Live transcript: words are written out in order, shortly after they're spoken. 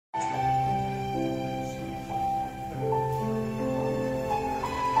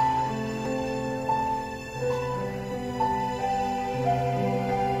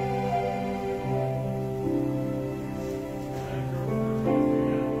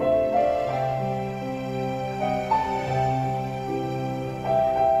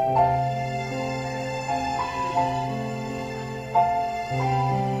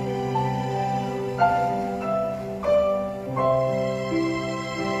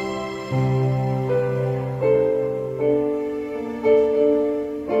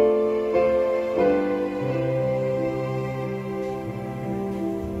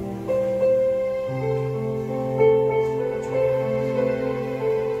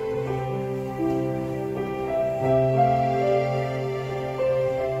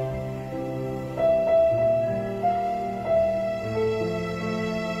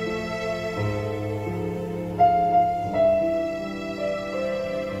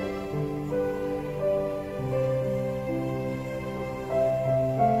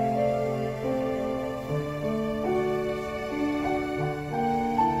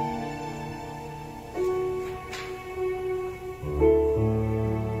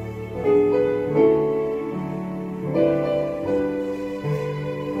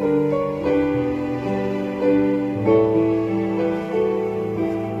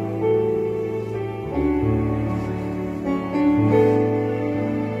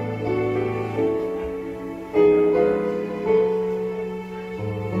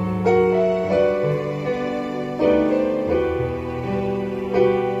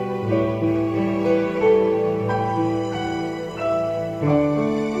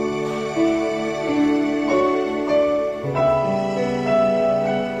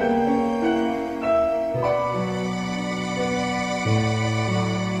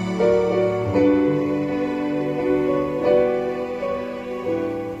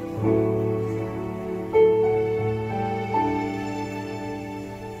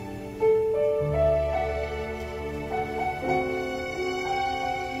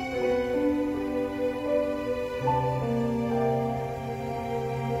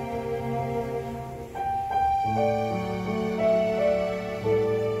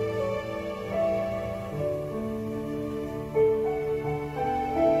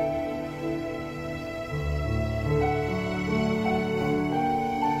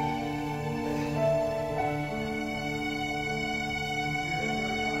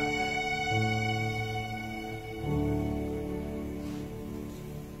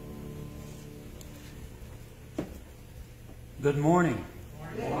Good morning.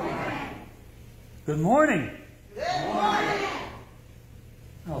 Good morning. Good morning. Good morning.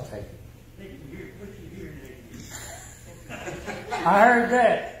 I'll take it. I heard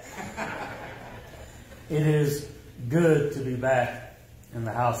that. It is good to be back in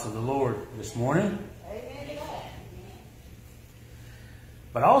the house of the Lord this morning. Amen.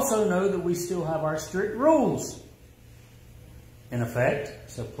 But also know that we still have our strict rules in effect.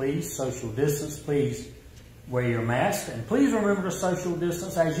 So please, social distance, please wear your mask, and please remember to social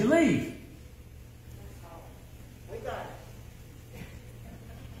distance as you leave. We got it.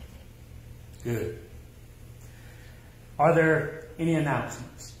 Good. Are there any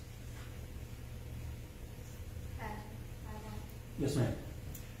announcements? Yes, ma'am.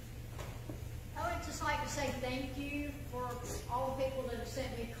 I would just like to say thank you for all the people that have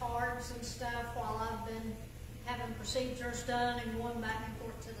sent me cards and stuff while I've been having procedures done and going back and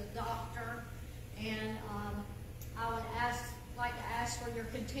forth to the doctor. And I would like to ask for your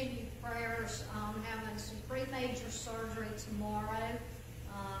continued prayers. I'm having some pre-major surgery tomorrow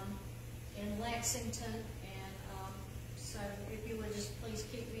in Lexington, and so if you would just please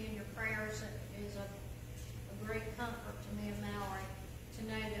keep me in your prayers. It is a great comfort to me and Mallory to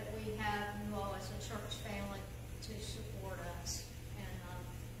know that we have you all as a church family to support us.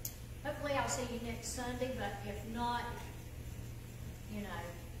 And hopefully I'll see you next Sunday, but if not, you know,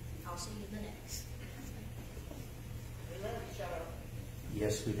 I'll see you the next. We love each other.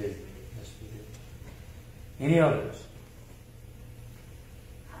 Yes, we do. Yes, we do. Any others?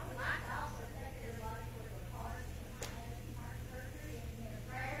 I would like to also thank everybody for the cards and my surgery and their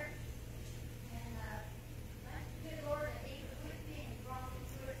prayers. And thank you to the Lord that He was with me and brought me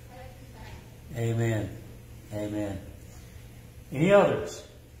through it safe and sound. Amen. Amen. Any others?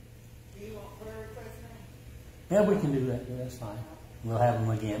 Do you want prayer requests now? Yeah, we can do that. Yeah, that's fine. We'll have them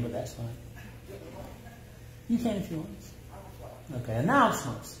again, but that's fine. You can if you want. Okay,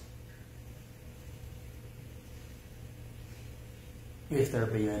 announcements. If there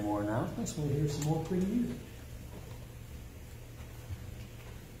be any more announcements, we'll hear some more pretty music.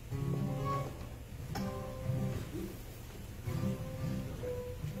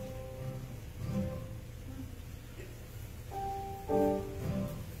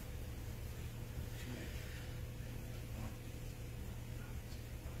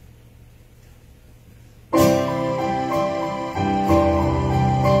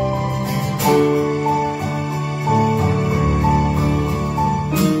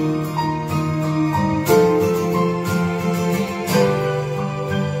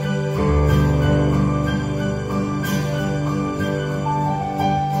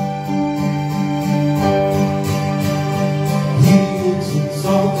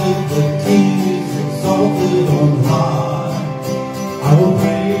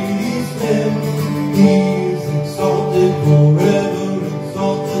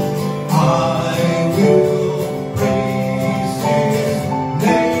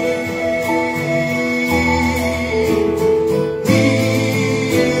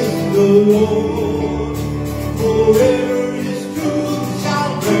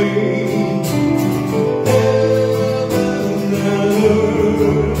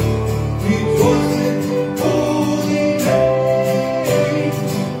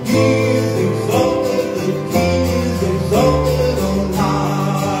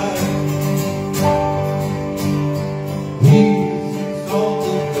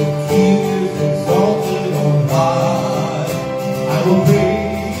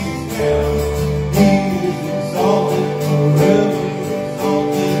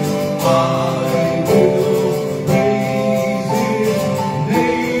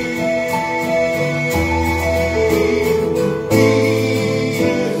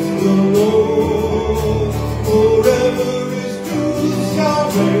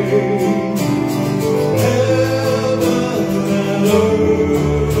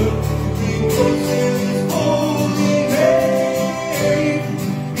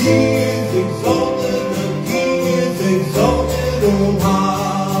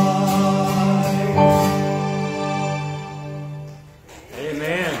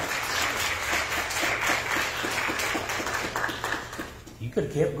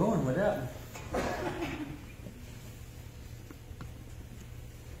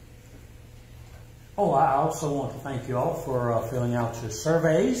 Oh, I also want to thank you all for filling out your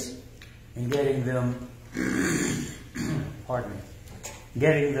surveys and getting them, pardon me,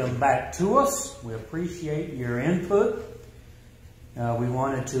 getting them back to us. We appreciate your input. We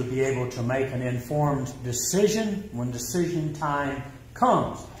wanted to be able to make an informed decision when decision time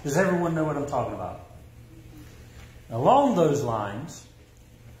comes. Does everyone know what I'm talking about? Along those lines,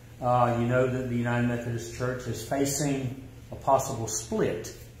 you know that the United Methodist Church is facing a possible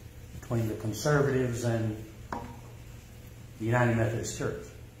split between the conservatives and the United Methodist Church.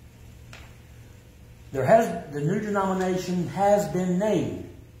 The new denomination has been named.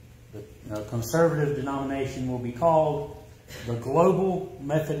 The conservative denomination will be called the Global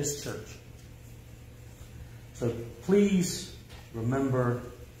Methodist Church. So please remember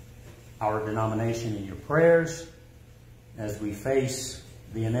our denomination in your prayers as we face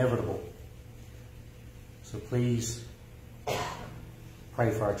the inevitable. So please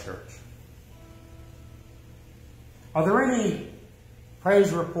pray for our church. Are there any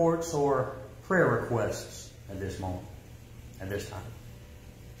praise reports or prayer requests at this moment, at this time?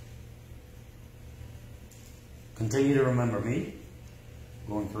 Continue to remember me.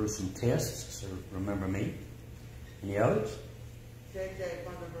 Going through some tests, so remember me. Any others? J.J.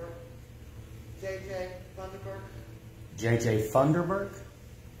 Funderburg. J.J. Funderburg. J.J. Funderburg.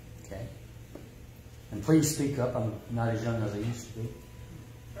 Okay. And please speak up. I'm not as young as I used to be.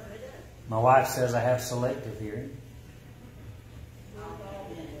 My wife says I have selective hearing.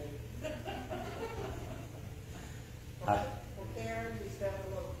 For Karen, who's felt a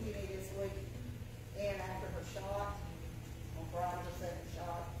little puny this week, and after her shot, on Friday, her second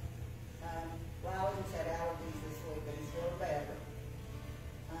shot, Riley has had allergies this week, but he's feeling better.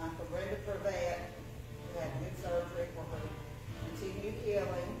 For Brenda Purvette, who had good surgery for her continued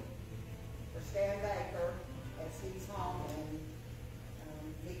healing. For Stan Baker, as he's home and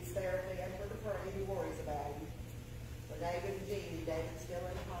needs therapy and for the prayer, he worries about him. For David and Jeannie, David's still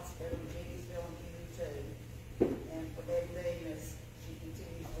in the hospital, and Jeannie's feeling puny too. And for Betty Dean, as she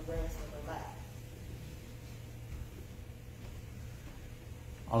continues to rest with her back.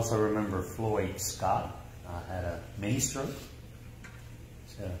 Also remember Floyd Scott had a mini stroke.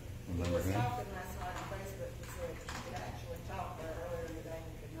 So remember He was him. talking last night on Facebook. He said he could actually talk there earlier in the day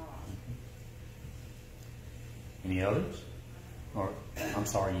and could not. Any others? Or I'm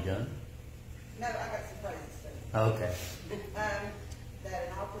sorry, you done? No, I got some praises too. Okay. That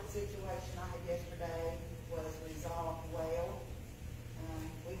an awkward situation I had yesterday was resolved well.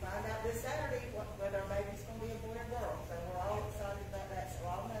 We find out this Saturday whether our baby's going to be a boy or girl. So we're all excited about that. So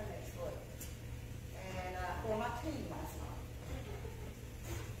I'll know next week. And for my team last night.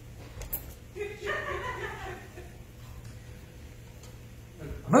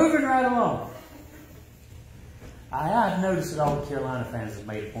 Moving right along. I've noticed that all the Carolina fans have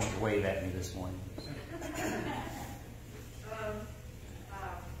made a point to wave at me this morning. Some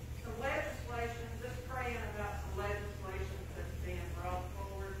legislation, just praying about some legislation that's being brought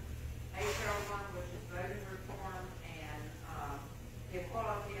forward. HR 1, which is voting reform, and the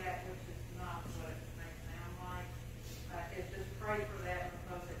Equality Act, which is not what it may sound like. It's just pray for that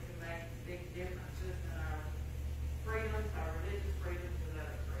because it can make big differences in our freedoms, our religious freedoms, and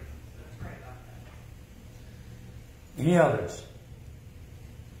other freedoms. So pray about that. Any others?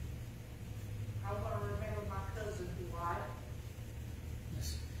 I want to remember my cousin Dwight.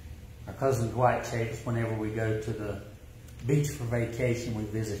 Yes. Our cousin Dwight Chapes, whenever we go to the beach for vacation, we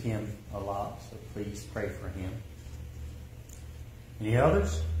visit him a lot. So please pray for him. Any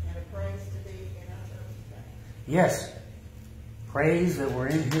others? And a praise to be in our church today. Yes. Praise that we're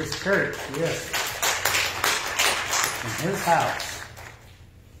in his church. Yes. In his house.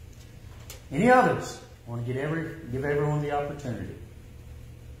 Any others? I want to give everyone the opportunity.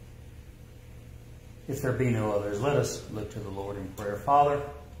 If there be no others, let us look to the Lord in prayer. Father,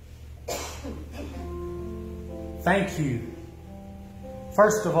 thank you,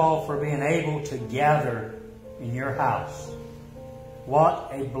 first of all, for being able to gather in your house.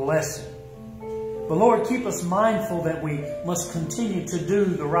 What a blessing. But Lord, keep us mindful that we must continue to do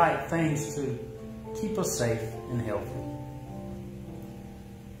the right things to keep us safe and healthy.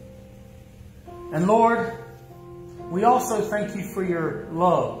 And Lord, we also thank you for your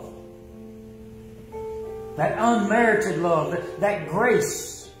love. That unmerited love, that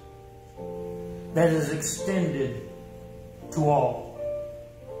grace that is extended to all.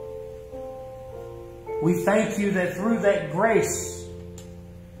 We thank you that through that grace,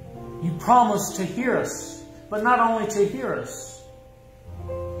 you promise to hear us, but not only to hear us,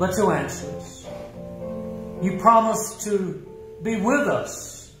 but to answer us. You promise to be with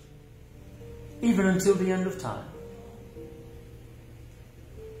us, even until the end of time.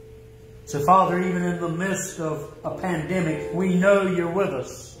 So, Father, even in the midst of a pandemic, we know you're with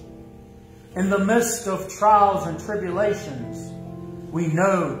us. In the midst of trials and tribulations, we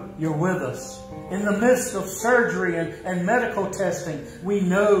know you're with us. In the midst of surgery and medical testing, we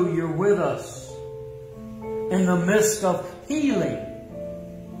know you're with us. In the midst of healing,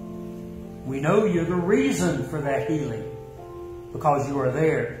 we know you're the reason for that healing because you are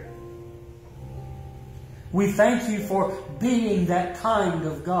there. We thank you for being that kind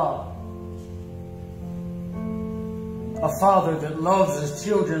of God. A Father that loves His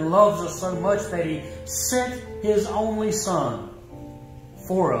children, loves us so much that He sent His only Son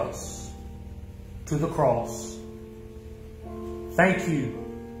for us to the cross. Thank you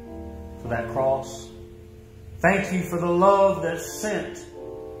for that cross. Thank you for the love that sent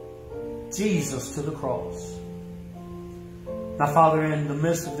Jesus to the cross. Now, Father, in the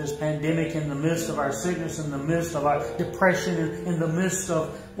midst of this pandemic, in the midst of our sickness, in the midst of our depression, in the midst of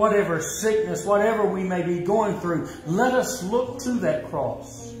whatever sickness, whatever we may be going through, let us look to that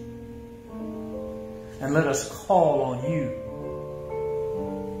cross and let us call on you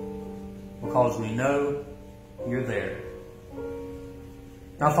because we know you're there.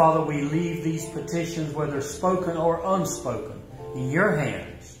 Now, Father, we leave these petitions, whether spoken or unspoken, in your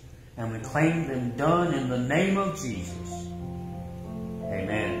hands, and we claim them done in the name of Jesus.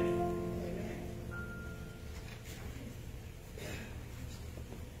 Amen.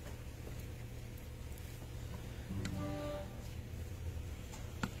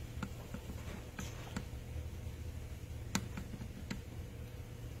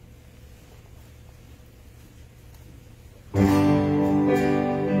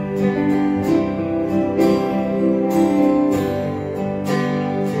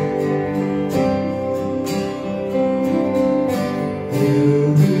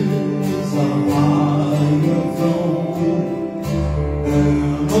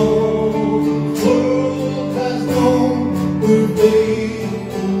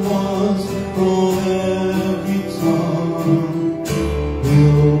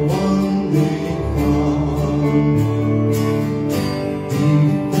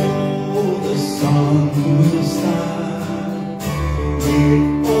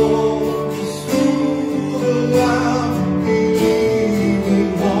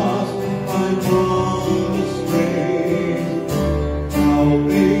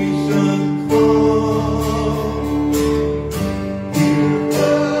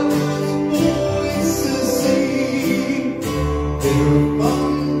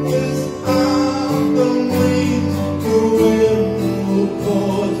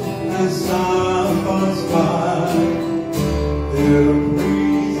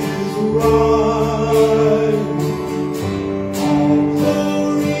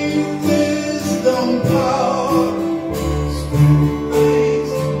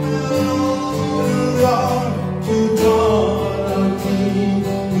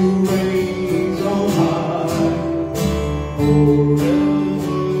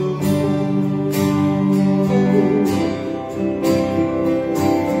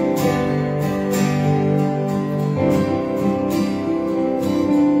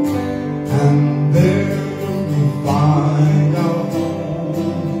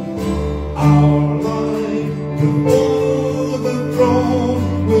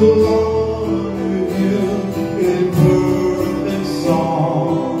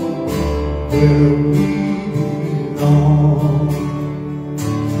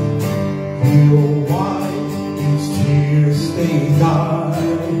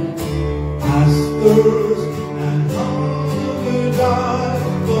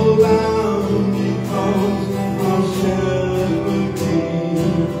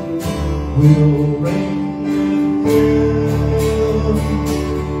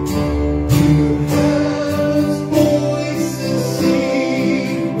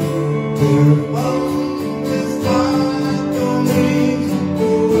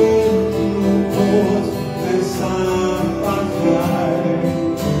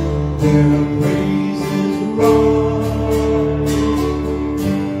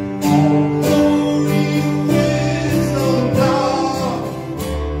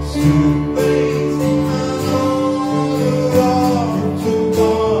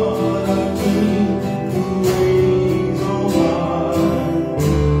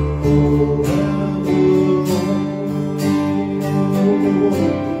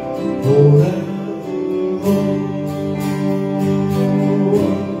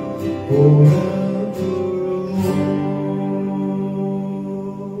 Oh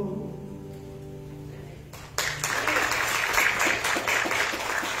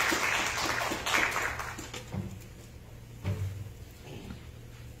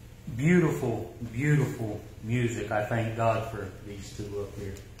Beautiful, beautiful music. I thank God for these two up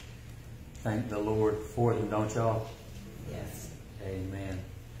here. Thank the Lord for them, don't y'all? Yes. Amen.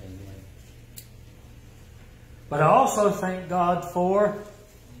 Amen. But I also thank God for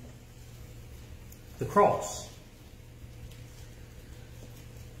the cross.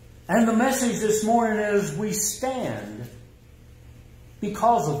 And the message this morning is we stand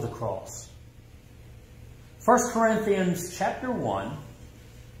because of the cross. 1 Corinthians chapter 1,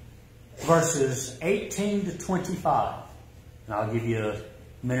 verses 18 to 25. And I'll give you a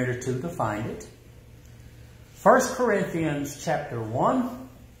minute or two to find it. 1 Corinthians chapter 1,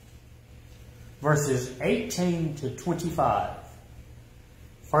 verses 18 to 25.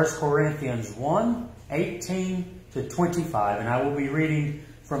 1 Corinthians 1, 18 to 25. And I will be reading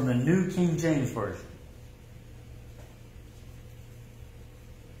from the New King James Version.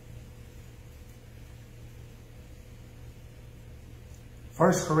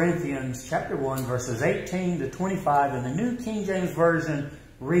 First Corinthians chapter 1, verses 18 to 25 in the New King James Version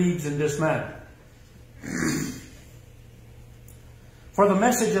reads in this manner. For the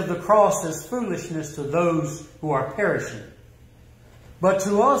message of the cross is foolishness to those who are perishing. But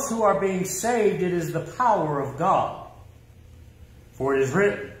to us who are being saved, it is the power of God. For it is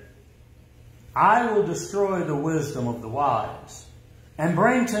written, I will destroy the wisdom of the wise, and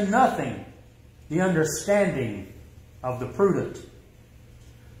bring to nothing the understanding of the prudent.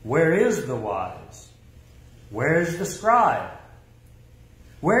 Where is the wise? Where is the scribe?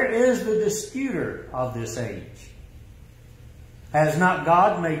 Where is the disputer of this age? Has not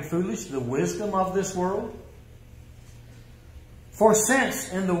God made foolish the wisdom of this world? For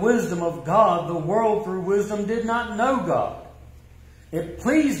since in the wisdom of God, the world through wisdom did not know God, it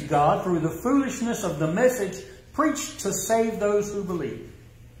pleased God through the foolishness of the message preached to save those who believe.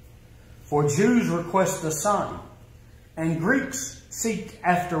 For Jews request a sign, and Greeks seek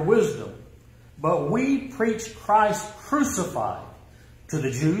after wisdom. But we preach Christ crucified, to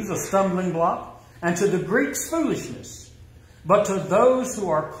the Jews a stumbling block, and to the Greeks foolishness. But to those who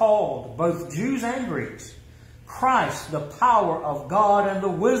are called, both Jews and Greeks, Christ the power of God and the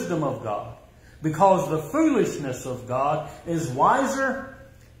wisdom of God. Because the foolishness of God is wiser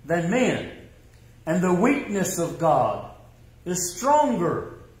than men, and the weakness of God is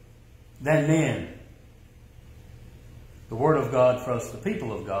stronger than men. The Word of God for us, the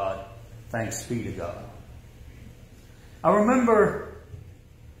people of God. Thanks be to God. I remember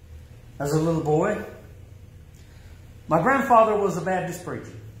as a little boy, my grandfather was a Baptist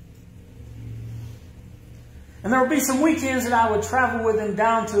preacher. And there would be some weekends that I would travel with him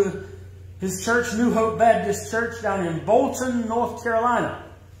down to his church, New Hope Baptist Church, down in Bolton, North Carolina.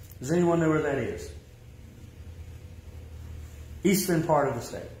 Does anyone know where that is? Eastern part of the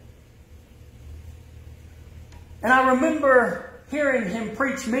state. And I remember hearing him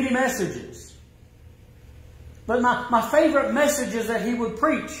preach many messages. But my favorite messages that he would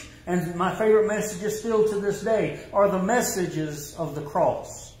preach, and my favorite messages still to this day, are the messages of the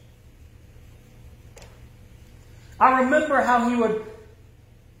cross. I remember how he would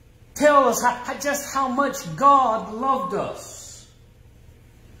tell us just how much God loved us.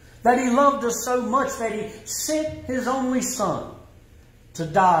 That He loved us so much that He sent His only Son to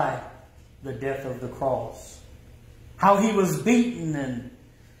die the death of the cross. How He was beaten and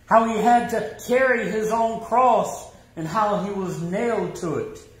how He had to carry His own cross and how He was nailed to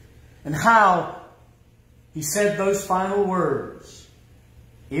it. And how He said those final words,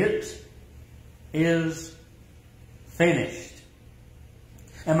 "It is finished."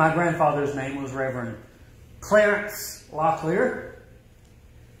 And my grandfather's name was Reverend Clarence Locklear,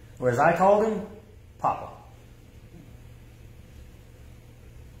 or as I called him, Papa.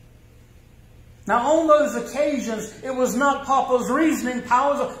 Now on those occasions, it was not Papa's reasoning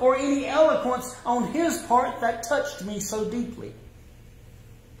powers or any eloquence on his part that touched me so deeply.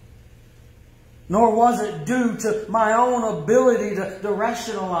 Nor was it due to my own ability to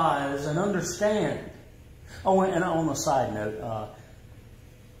rationalize and understand. Oh, and on a side note,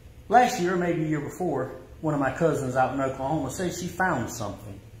 last year, maybe a year before, one of my cousins out in Oklahoma said she found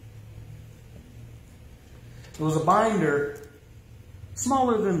something. It was a binder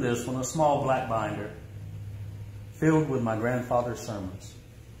smaller than this one, a small black binder, filled with my grandfather's sermons.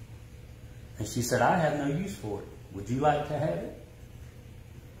 And she said, "I have no use for it. Would you like to have it?"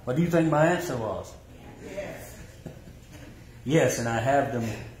 What do you think my answer was? Yes. Yes, and I have them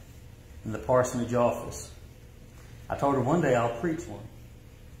in the parsonage office. I told her one day I'll preach one.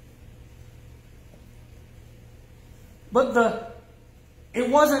 But it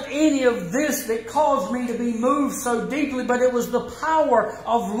wasn't any of this that caused me to be moved so deeply, but it was the power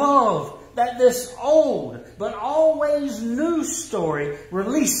of love that this old but always new story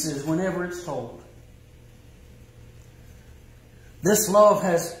releases whenever it's told. This love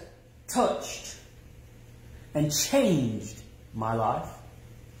has touched and changed my life.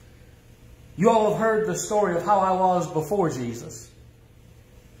 You all have heard the story of how I was before Jesus.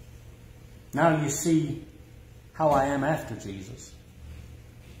 Now you see how I am after Jesus.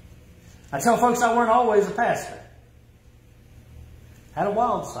 I tell folks I weren't always a pastor. Had a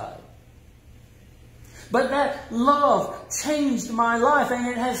wild side. But that love changed my life, and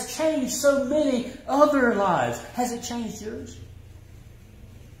it has changed so many other lives. Has it changed yours?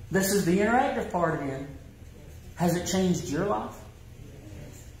 This is the interactive part again. Has it changed your life?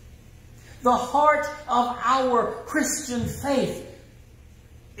 The heart of our Christian faith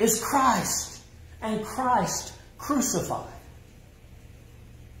is Christ and Christ crucified.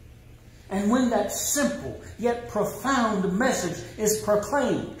 And when that simple yet profound message is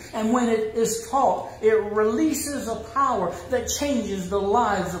proclaimed, and when it is taught, it releases a power that changes the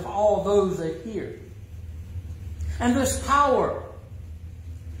lives of all those that hear. And this power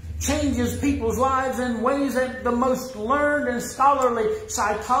changes people's lives in ways that the most learned and scholarly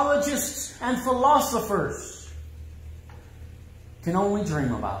psychologists and philosophers can only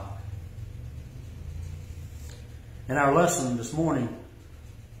dream about. In our lesson this morning,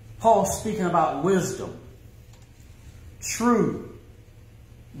 Paul's speaking about wisdom, true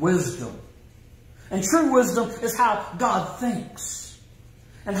wisdom. And true wisdom is how God thinks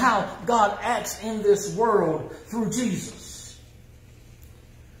and how God acts in this world through Jesus.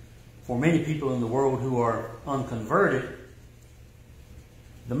 For many people in the world who are unconverted,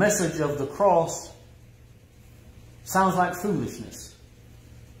 the message of the cross sounds like foolishness.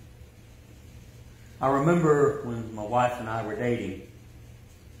 I remember when my wife and I were dating,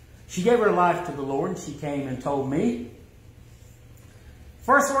 she gave her life to the Lord, and she came and told me,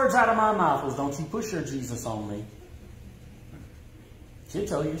 first words out of my mouth was, "Don't you push your Jesus on me." She'll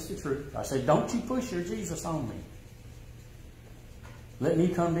tell you it's the truth. I said, "Don't you push your Jesus on me. Let me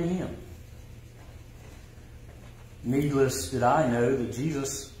come to Him." Needless did I know that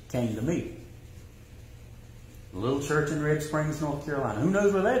Jesus came to me. A little church in Red Springs, North Carolina. Who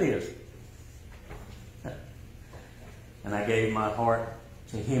knows where that is? And I gave my heart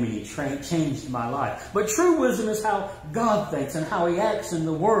to Him, and He changed my life. But true wisdom is how God thinks and how He acts in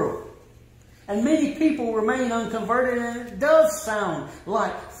the world. And many people remain unconverted, and it does sound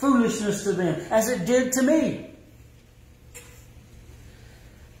like foolishness to them, as it did to me.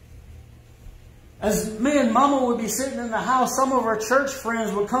 As me and Mama would be sitting in the house, some of our church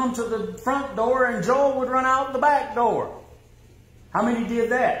friends would come to the front door, and Joel would run out the back door. How many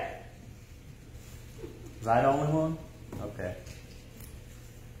did that? Was I the only one? Okay.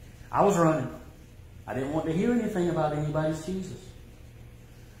 I was running. I didn't want to hear anything about anybody's Jesus.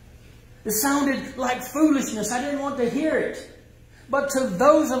 It sounded like foolishness. I didn't want to hear it. But to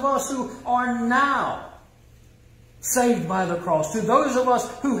those of us who are now saved by the cross, to those of us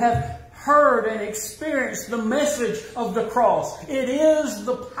who have heard and experienced the message of the cross, it is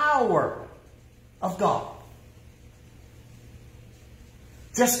the power of God.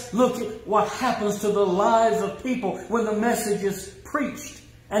 Just look at what happens to the lives of people when the message is preached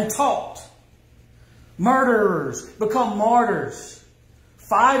and taught. Murderers become martyrs.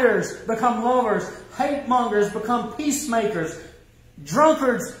 Fighters become lovers. Hate mongers become peacemakers.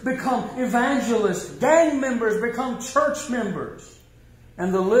 Drunkards become evangelists. Gang members become church members.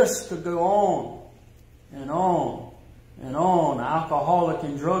 And the list could go on and on and on. An alcoholic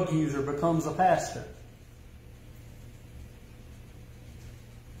and drug user becomes a pastor.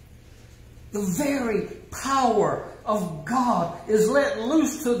 The very power of God is let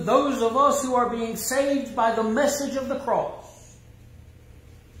loose to those of us who are being saved by the message of the cross.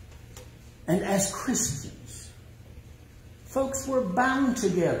 And as Christians, folks, we're bound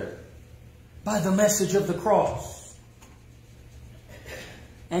together by the message of the cross.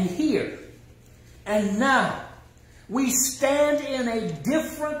 And here and now, we stand in a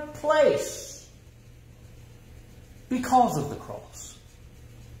different place because of the cross.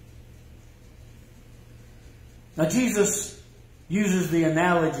 Now, Jesus uses the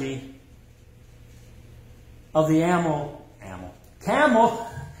analogy of the camel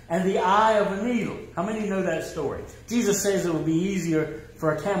and the eye of a needle. How many know that story? Jesus says it would be easier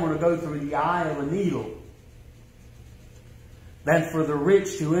for a camel to go through the eye of a needle than for the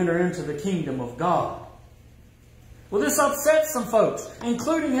rich to enter into the kingdom of God. Well, this upsets some folks,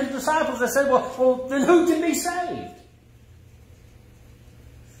 including His disciples. They said, well, then who can be saved?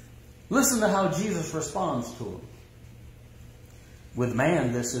 Listen to how Jesus responds to them. With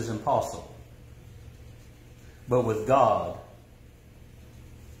man, this is impossible. But with God,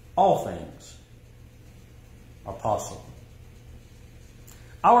 all things are possible.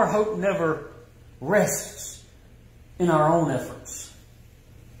 Our hope never rests in our own efforts,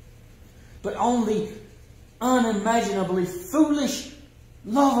 but on the unimaginably foolish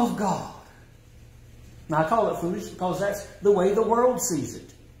love of God. Now, I call it foolish because that's the way the world sees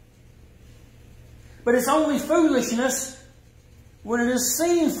it. But it's only foolishness when it is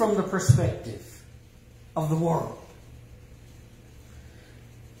seen from the perspective of the world.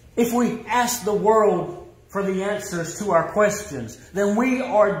 If we ask the world for the answers to our questions, then we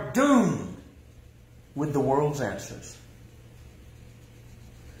are doomed with the world's answers.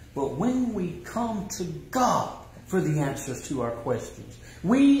 But when we come to God for the answers to our questions,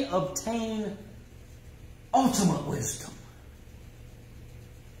 we obtain ultimate wisdom.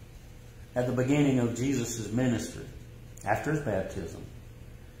 At the beginning of Jesus' ministry, after his baptism,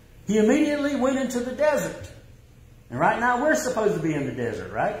 he immediately went into the desert. And right now we're supposed to be in the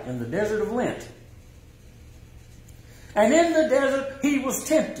desert, right? In the desert of Lent. And in the desert, he was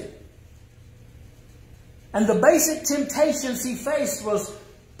tempted. And the basic temptations he faced was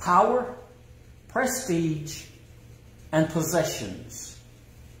power, prestige, and possessions.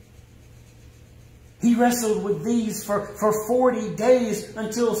 He wrestled with these for 40 days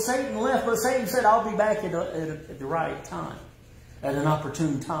until Satan left. But Satan said, I'll be back at the right time, at an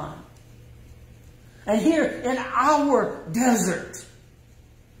opportune time. And here in our desert,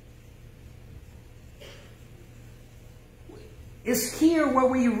 it's here where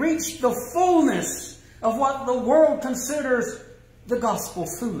we reach the fullness of what the world considers the gospel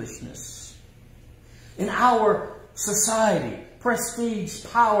foolishness. In our society, prestige,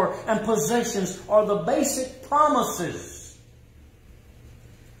 power, and possessions are the basic promises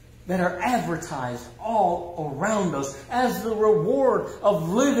that are advertised all around us as the reward of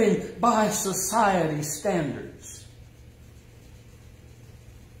living by society standards.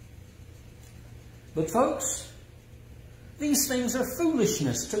 But folks, these things are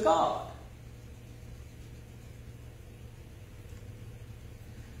foolishness to God.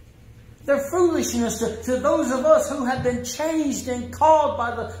 They're foolishness to those of us who have been changed and called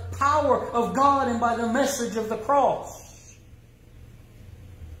by the power of God and by the message of the cross.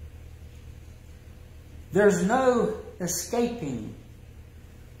 There's no escaping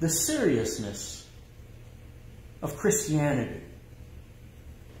the seriousness of Christianity.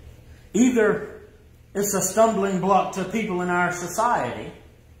 Either it's a stumbling block to people in our society,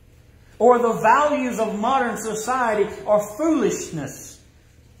 or the values of modern society are foolishness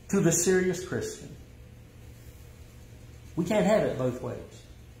to the serious Christian. We can't have it both ways.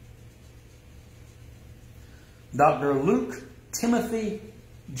 Dr. Luke Timothy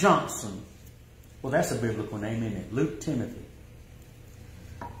Johnson. Well, that's a biblical name, isn't it? Luke Timothy.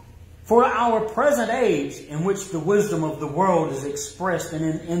 For our present age, in which the wisdom of the world is expressed in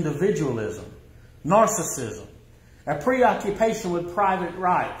individualism, narcissism, a preoccupation with private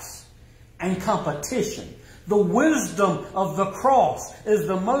rights, and competition, the wisdom of the cross is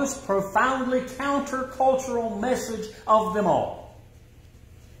the most profoundly countercultural message of them all.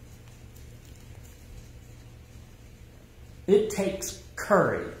 It takes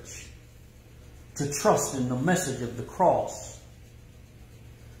courage to trust in the message of the cross.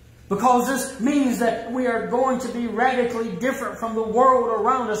 Because this means that we are going to be radically different from the world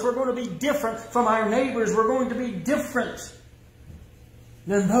around us. We're going to be different from our neighbors. We're going to be different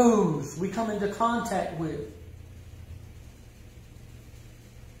than those we come into contact with.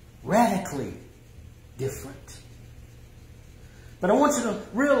 Radically different. But I want you to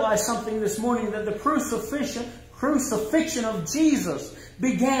realize something this morning, that the crucifixion of Jesus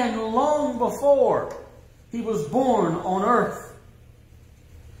began long before he was born on earth.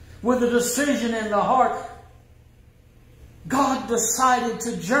 With a decision in the heart, God decided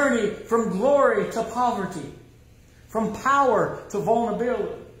to journey from glory to poverty, from power to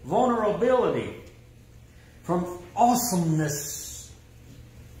vulnerability, from awesomeness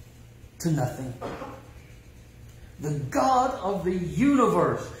to nothing. The God of the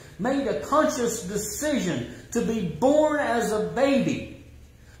universe made a conscious decision to be born as a baby,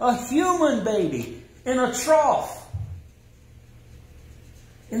 a human baby, in a trough,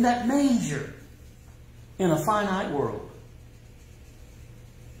 in that manger, in a finite world.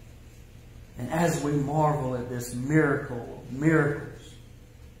 And as we marvel at this miracle of miracles,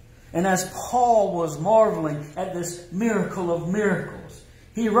 and as Paul was marveling at this miracle of miracles,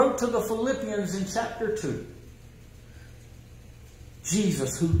 he wrote to the Philippians in chapter 2,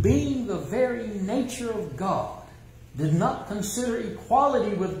 Jesus, who being the very nature of God, did not consider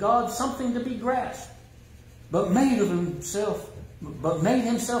equality with God something to be grasped, but made himself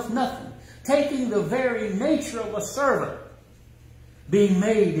nothing, taking the very nature of a servant, being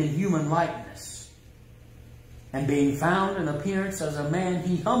made in human likeness, and being found in appearance as a man,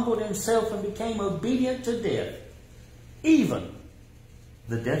 he humbled himself and became obedient to death, even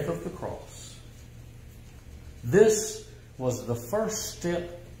the death of the cross. This was the first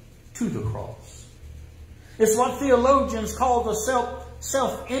step to the cross. It's what theologians call the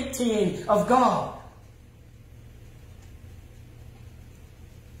self-emptying of God.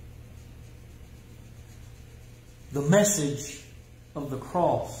 The message of the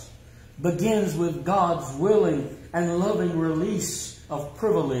cross begins with God's willing and loving release of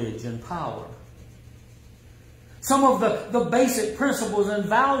privilege and power. Some of the basic principles and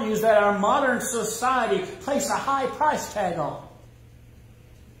values that our modern society place a high price tag on.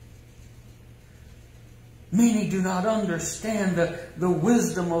 Many do not understand the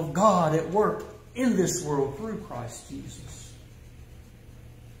wisdom of God at work in this world through Christ Jesus.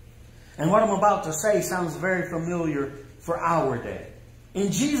 And what I'm about to say sounds very familiar for our day.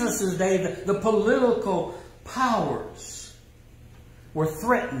 In Jesus' day, the political powers were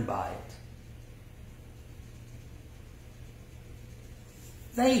threatened by it.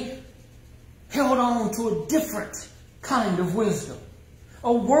 They held on to a different kind of wisdom,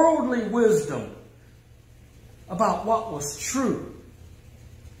 a worldly wisdom about what was true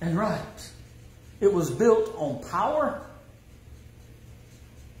and right. It was built on power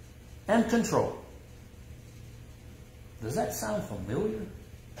and control. Does that sound familiar?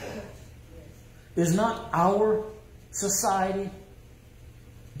 Is not our society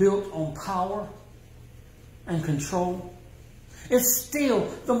built on power and control? It's still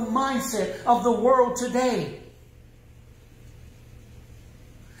the mindset of the world today.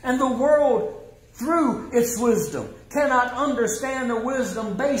 And the world, through its wisdom, cannot understand the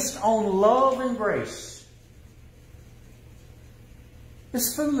wisdom based on love and grace.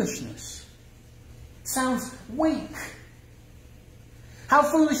 It's foolishness. Sounds weak. How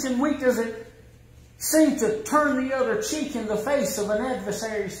foolish and weak does it seem to turn the other cheek in the face of an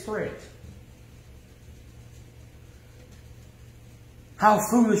adversary's threat? How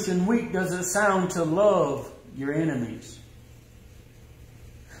foolish and weak does it sound to love your enemies?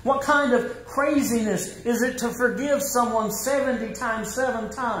 What kind of craziness is it to forgive someone 70 times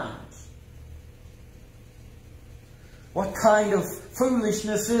 7 times? What kind of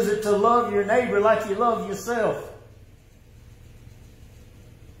foolishness is it to love your neighbor like you love yourself?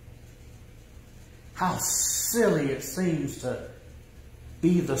 How silly it seems to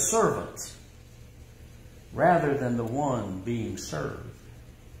be the servant rather than the one being served.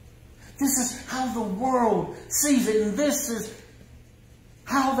 This is how the world sees it, and this is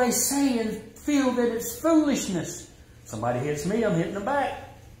how they say and feel that it's foolishness. Somebody hits me, I'm hitting them back.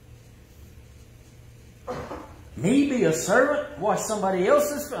 Me be a servant? Watch somebody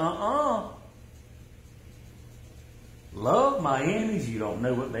else's? Love my enemies? You don't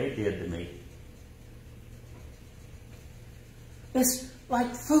know what they did to me. It's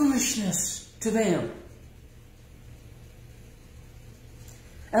like foolishness to them.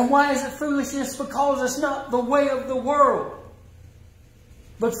 And why is it foolishness? Because it's not the way of the world.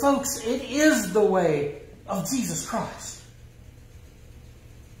 But folks, it is the way of Jesus Christ.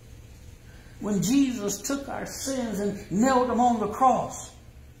 When Jesus took our sins and nailed them on the cross,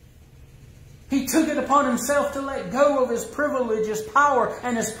 He took it upon Himself to let go of His privilege, His power,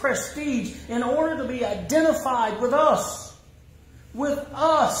 and His prestige in order to be identified with us. With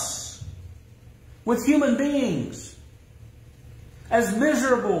human beings. As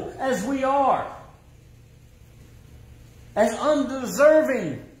miserable as we are. As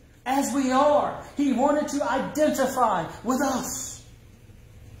undeserving as we are. He wanted to identify with us.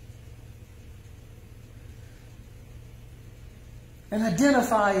 And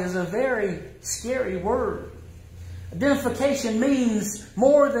identify is a very scary word. Identification means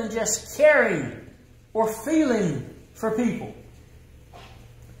more than just caring or feeling for people.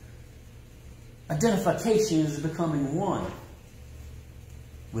 Identification is becoming one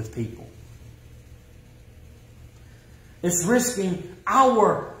with people. It's risking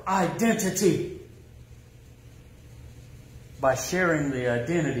our identity by sharing the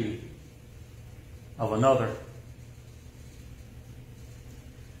identity of another.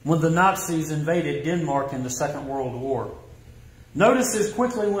 When the Nazis invaded Denmark in the Second World War, notices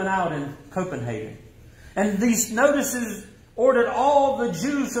quickly went out in Copenhagen. And these notices ordered all the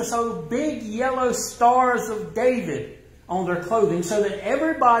Jews to sew big yellow stars of David on their clothing so that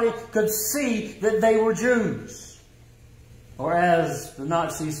everybody could see that they were Jews. Or as the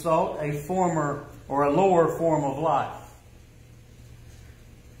Nazis thought, a former or a lower form of life.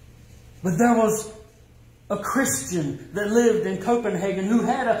 But there was a Christian that lived in Copenhagen who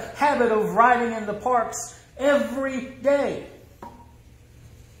had a habit of riding in the parks every day.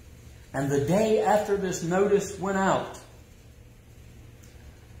 And the day after this notice went out,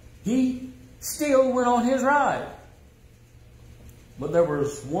 he still went on his ride. But there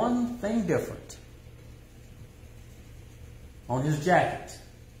was one thing different. On his jacket,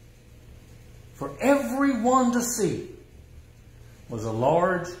 for everyone to see, was a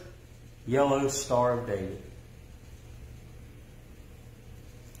large yellow Star of David.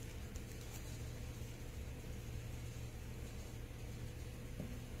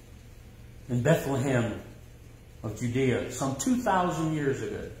 In Bethlehem of Judea, some 2,000 years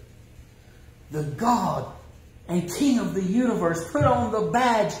ago, the God and King of the universe put on the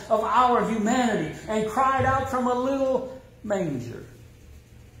badge of our humanity and cried out from a little manger,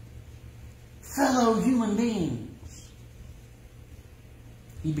 fellow human beings.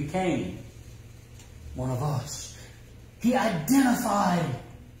 He became one of us. He identified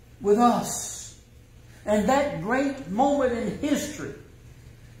with us. And that great moment in history,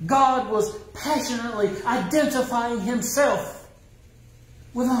 God was passionately identifying himself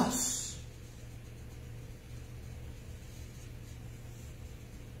with us.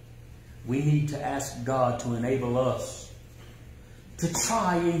 We need to ask God to enable us to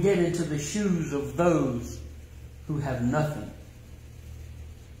try and get into the shoes of those who have nothing.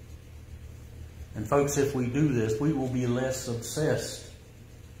 And folks, if we do this, we will be less obsessed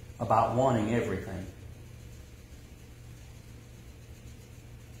about wanting everything.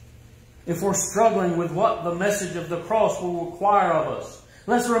 If we're struggling with what the message of the cross will require of us,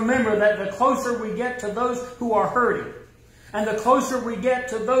 let's remember that the closer we get to those who are hurting, and the closer we get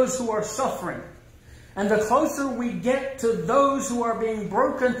to those who are suffering, and the closer we get to those who are being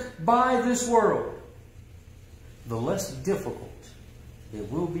broken by this world, the less difficult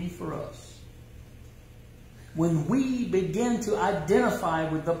it will be for us. When we begin to identify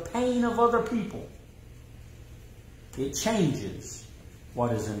with the pain of other people, it changes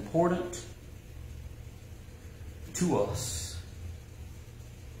what is important to us.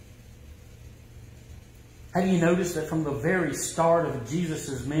 Have you noticed that from the very start of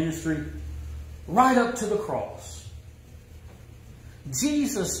Jesus' ministry, right up to the cross,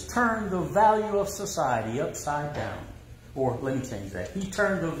 Jesus turned the value of society upside down. Or let me change that. He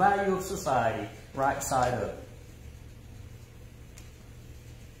turned the value of society right side up.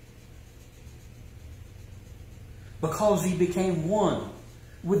 Because he became one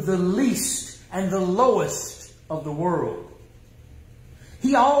with the least and the lowest of the world.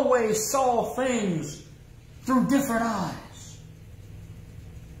 He always saw things through different eyes.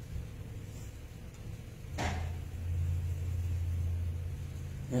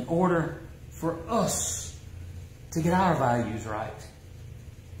 In order for us to get our values right,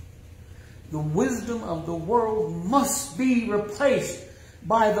 the wisdom of the world must be replaced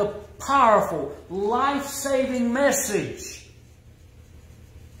by the powerful, life-saving message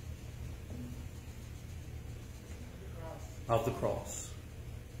of the cross.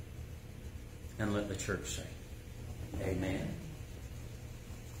 And let the church say, amen.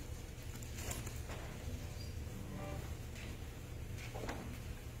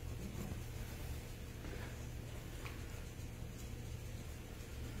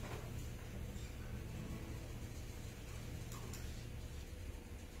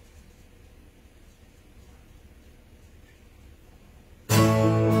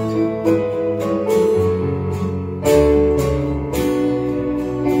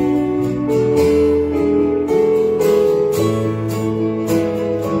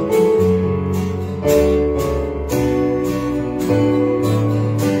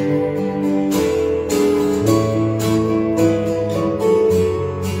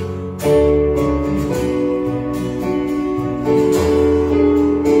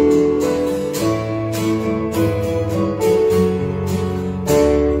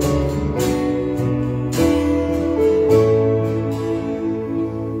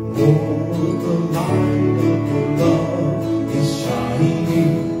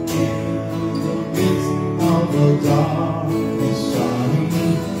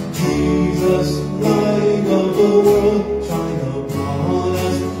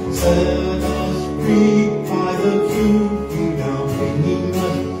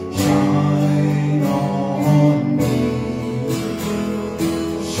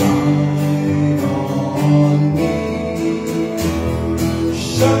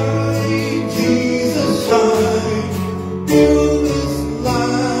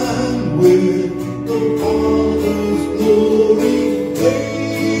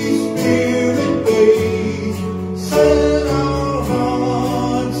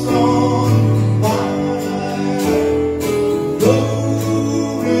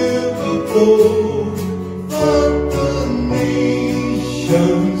 But the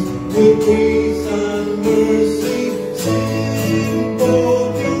nations will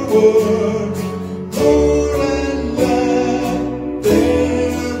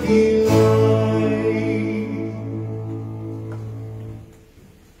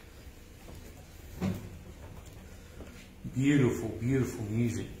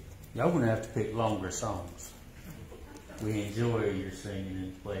music. Y'all gonna have to pick longer songs. We enjoy your singing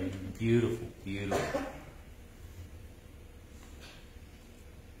and playing. Beautiful, beautiful.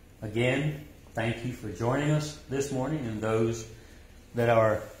 Again, thank you for joining us this morning, and those that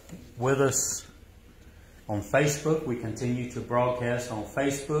are with us on Facebook. We continue to broadcast on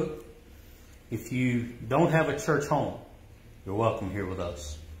Facebook. If you don't have a church home, you're welcome here with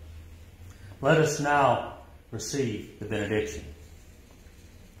us. Let us now receive the benediction.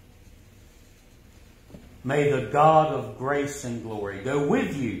 May the God of grace and glory go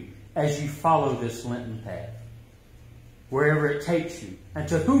with you as you follow this Lenten path, wherever it takes you and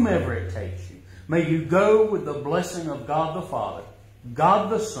to whomever it takes you. May you go with the blessing of God the Father,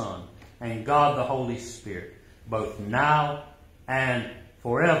 God the Son, and God the Holy Spirit, both now and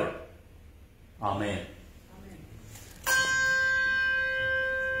forever. Amen.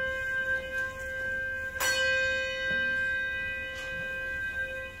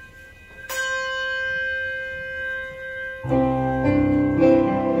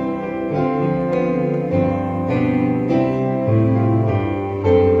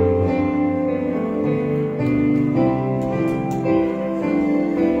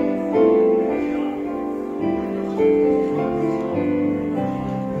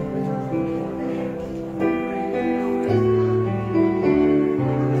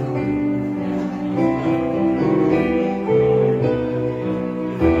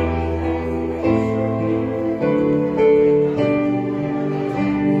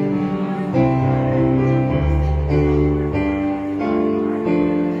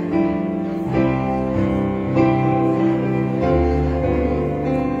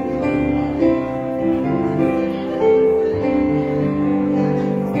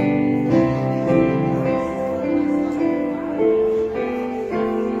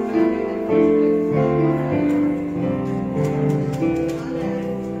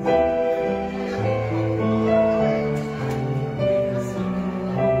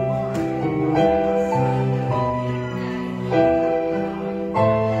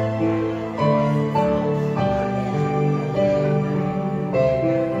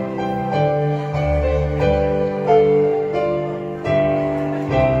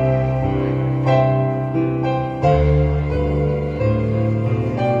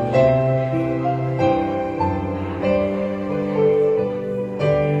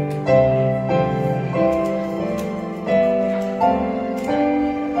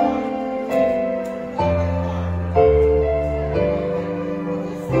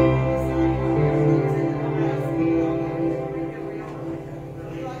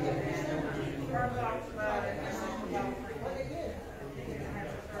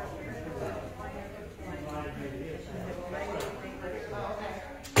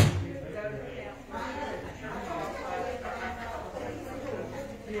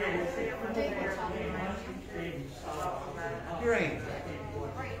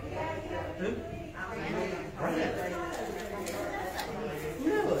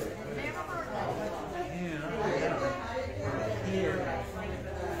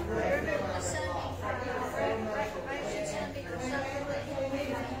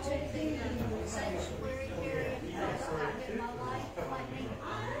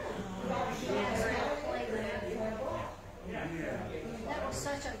 That was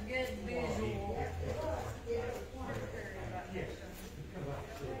such a good visual.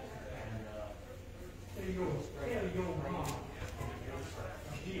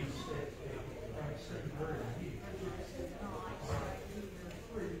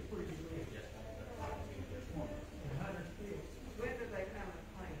 When do they come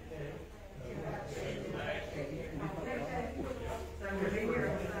and clean it? So we're here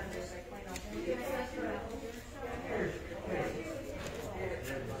on Sunday, they clean on Tuesday.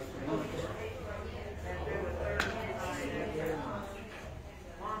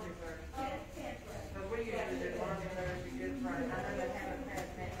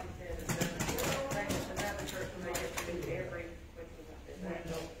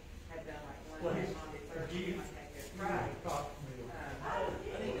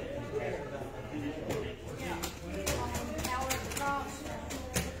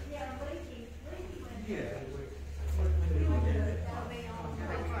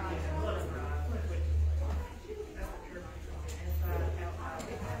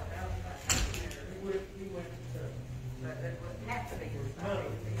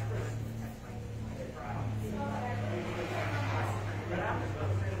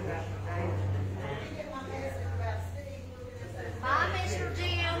 Bye, Mr.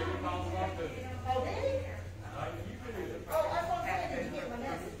 Jim. Oh, did he? Oh, that's what I'm saying, did you get my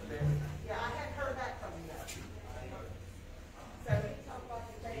message? Yeah, I hadn't heard back from him yet. So, he told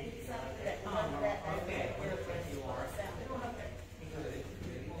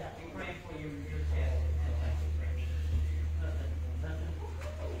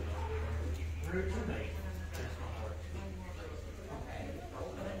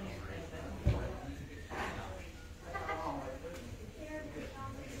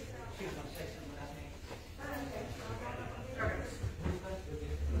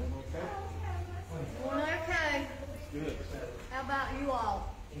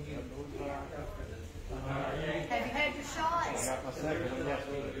Have you had your shots? Got my second one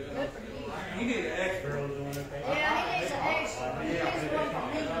yesterday. Good for you. You need an extra. Yeah, he needs an extra. He needs one for me.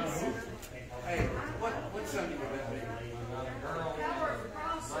 Hey, what Sunday would that be? I work for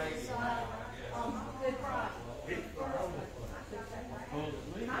Process on Good Friday.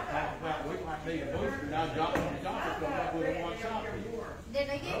 We might need a booster. Now Johnson & Johnson's come up with a one shot. Did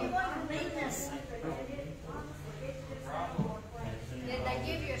they give you one for meanness? Did they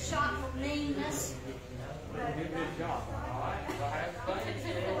give you a shot for meanness? Give me a shot.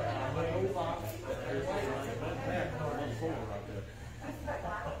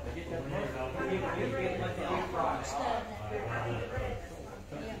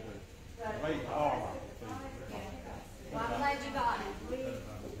 Wait, all Well, I'm glad you got it.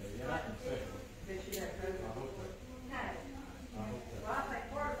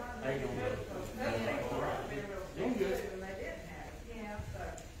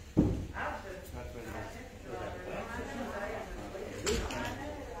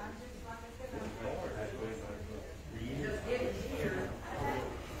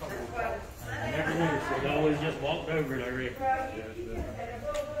 I never knew. So they always just walked over it, I reckon. Yes, we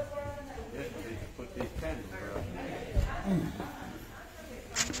need to put these candles out.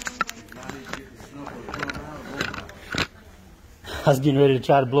 Now need to get the snuffles come out. I was getting ready to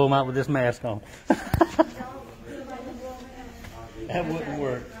try to blow them out with this mask on. That wouldn't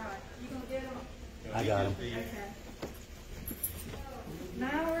work. I got him.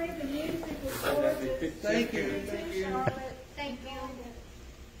 Mallory, the music was gorgeous. Thank you. Charlotte. Thank you.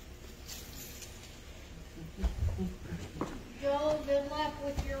 Joel, good luck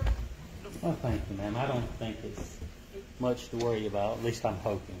with your, Well, thank you, ma'am. I don't think it's much to worry about. At least I'm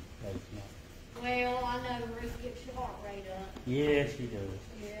hoping. That it's not. well, I know Ruth gets your heart rate up. Yeah, she does.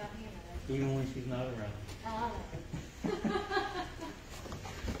 Yeah, Even when she's not around. I know.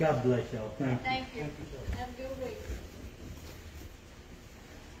 God bless y'all. Thank you. Thank you. Have a good week.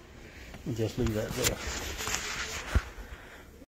 Just leave that there.